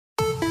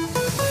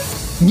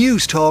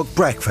News Talk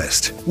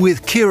Breakfast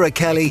with Ciara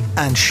Kelly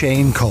and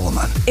Shane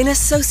Coleman. In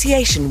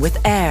association with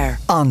AIR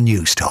On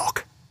News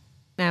Talk.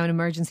 Now, an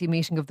emergency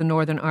meeting of the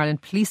Northern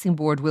Ireland Policing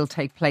Board will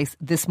take place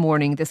this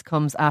morning. This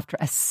comes after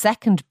a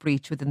second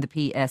breach within the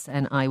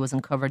PSNI was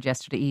uncovered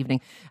yesterday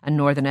evening. And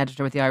Northern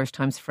editor with the Irish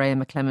Times Freya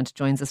McClement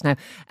joins us now.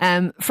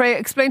 Freya,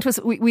 explain to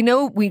us, we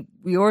know we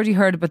already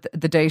heard about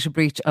the data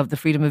breach of the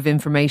Freedom of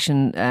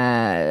Information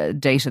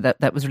data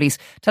that was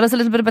released. Tell us a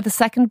little bit about the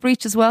second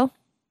breach as well.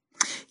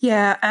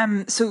 Yeah,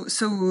 so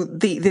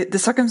the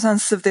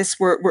circumstances of this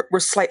were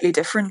slightly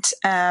different,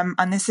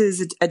 and this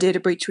is a data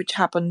breach which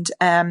happened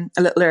a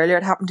little earlier.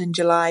 It happened in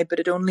July, but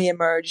it only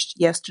emerged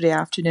yesterday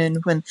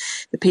afternoon when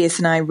the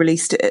PSNI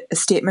released a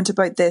statement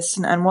about this.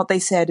 And what they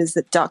said is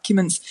that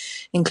documents,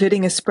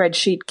 including a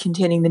spreadsheet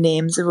containing the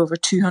names of over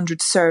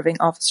 200 serving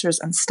officers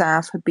and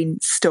staff, had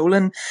been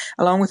stolen,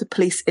 along with a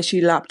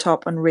police-issued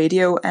laptop and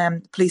radio.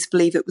 Police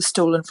believe it was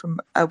stolen from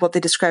what they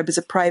describe as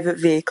a private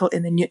vehicle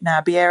in the Newton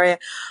Abbey area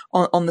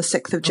on the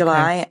 6th of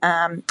July,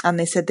 and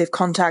they said they've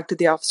contacted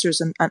the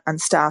officers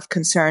and staff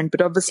concerned,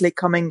 but obviously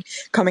coming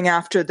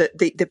after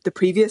the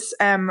previous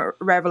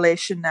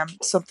revelation,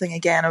 something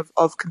again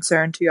of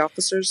concern to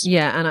officers.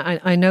 Yeah, and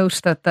I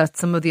note that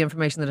some of the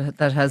information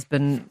that has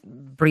been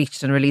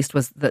breached and released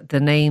was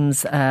the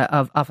names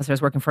of officers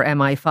working for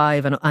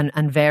MI5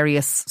 and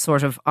various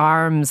sort of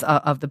arms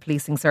of the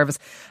policing service.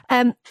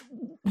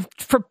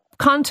 For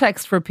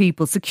context for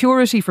people,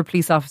 security for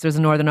police officers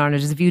in Northern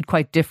Ireland is viewed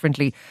quite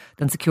differently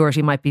than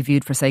security might be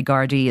viewed for, say,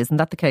 Gardaí. Isn't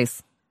that the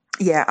case?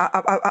 Yeah,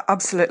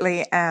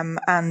 absolutely. I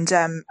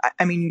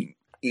mean,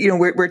 you know,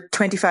 we're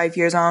 25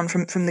 years on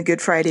from the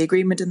Good Friday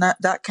Agreement, and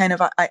that kind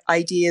of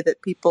idea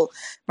that people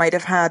might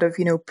have had of,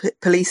 you know,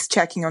 police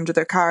checking under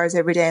their cars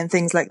every day and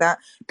things like that.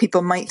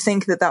 People might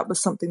think that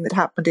was something that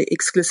happened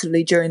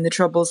exclusively during the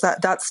Troubles.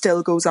 That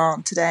still goes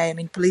on today. I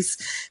mean, police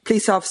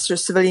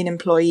officers, civilian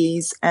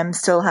employees,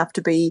 still have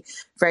to be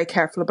very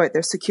careful about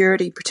their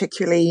security,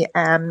 particularly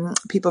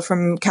people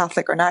from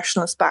Catholic or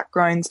nationalist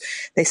backgrounds.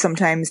 They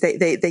sometimes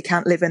they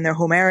can't live in their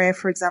home area,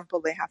 for example.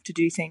 They have to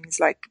do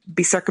things like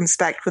be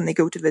circumspect when they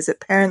go to visit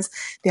parents.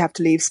 They have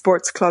to leave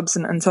sports clubs,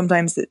 and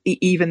sometimes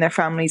even their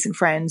families and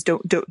friends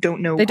don't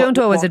know. They don't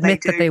always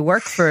admit that they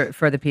work for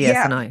the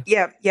PSNI.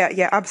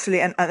 Yeah,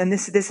 absolutely. And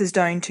this is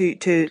down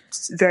to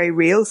very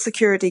real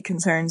security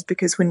concerns,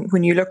 because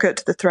when you look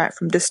at the threat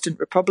from distant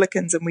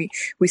Republicans, and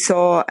we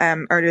saw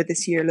earlier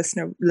this year,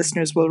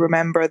 listeners will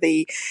remember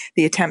the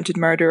attempted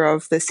murder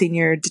of the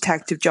senior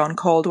detective John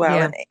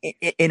Caldwell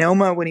in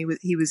Omagh, when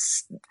he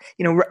was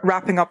you know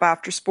wrapping up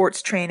after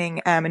sports training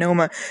in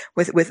Omagh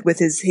with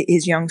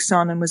his young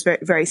son, and was very,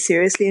 very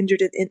seriously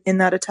injured in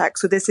that attack.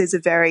 So this is a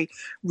very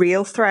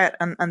real threat,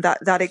 and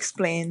that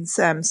explains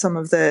some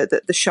of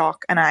the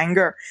shock and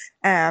anger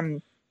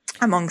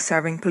among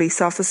serving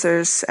police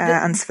officers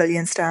and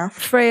civilian staff.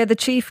 Freya, the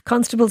Chief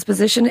Constable's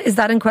position, is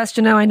that in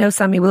question now? I know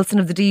Sammy Wilson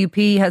of the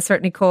DUP has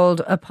certainly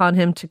called upon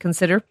him to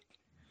consider.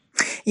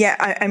 Yeah,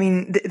 I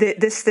mean,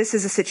 this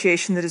is a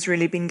situation that has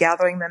really been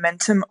gathering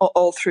momentum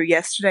all through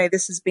yesterday.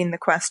 This has been the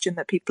question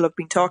that people have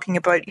been talking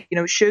about. You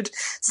know, should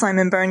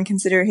Simon Byrne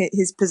consider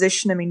his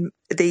position? I mean,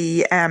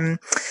 the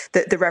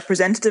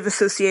Representative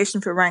Association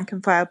for Rank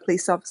and File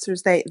Police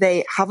Officers,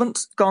 they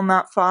haven't gone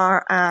that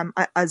far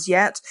as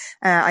yet.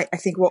 I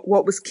think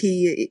what was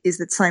key is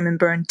that Simon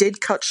Byrne did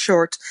cut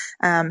short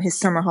his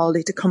summer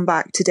holiday to come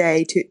back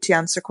today to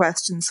answer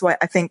questions. So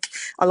I think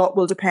a lot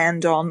will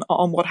depend on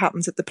what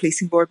happens at the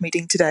Policing Board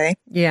meeting today.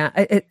 Yeah,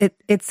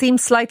 it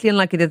seems slightly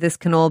unlikely that this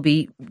can all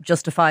be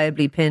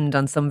justifiably pinned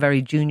on some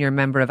very junior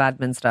member of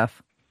admin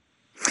staff.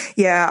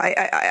 Yeah,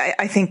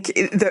 I think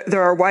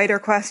there are wider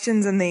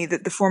questions, and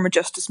the former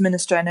Justice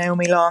Minister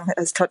Naomi Long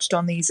has touched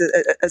on these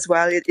as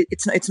well.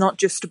 It's not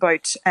just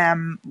about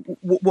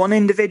one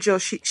individual.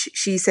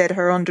 She said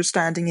her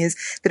understanding is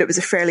that it was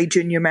a fairly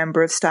junior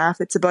member of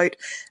staff. It's about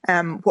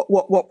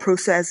what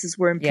processes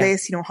were in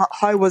place. You know,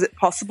 how was it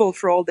possible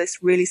for all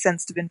this really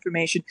sensitive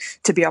information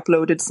to be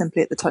uploaded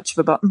simply at the touch of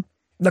a button?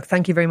 Look,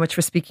 thank you very much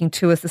for speaking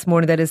to us this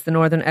morning. That is the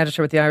Northern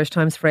editor with the Irish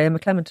Times, Freya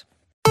McClement.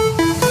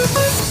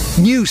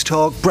 News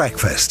Talk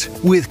Breakfast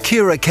with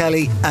Ciara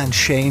Kelly and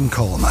Shane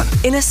Coleman.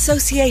 In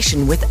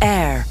association with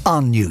AIR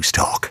On News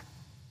Talk.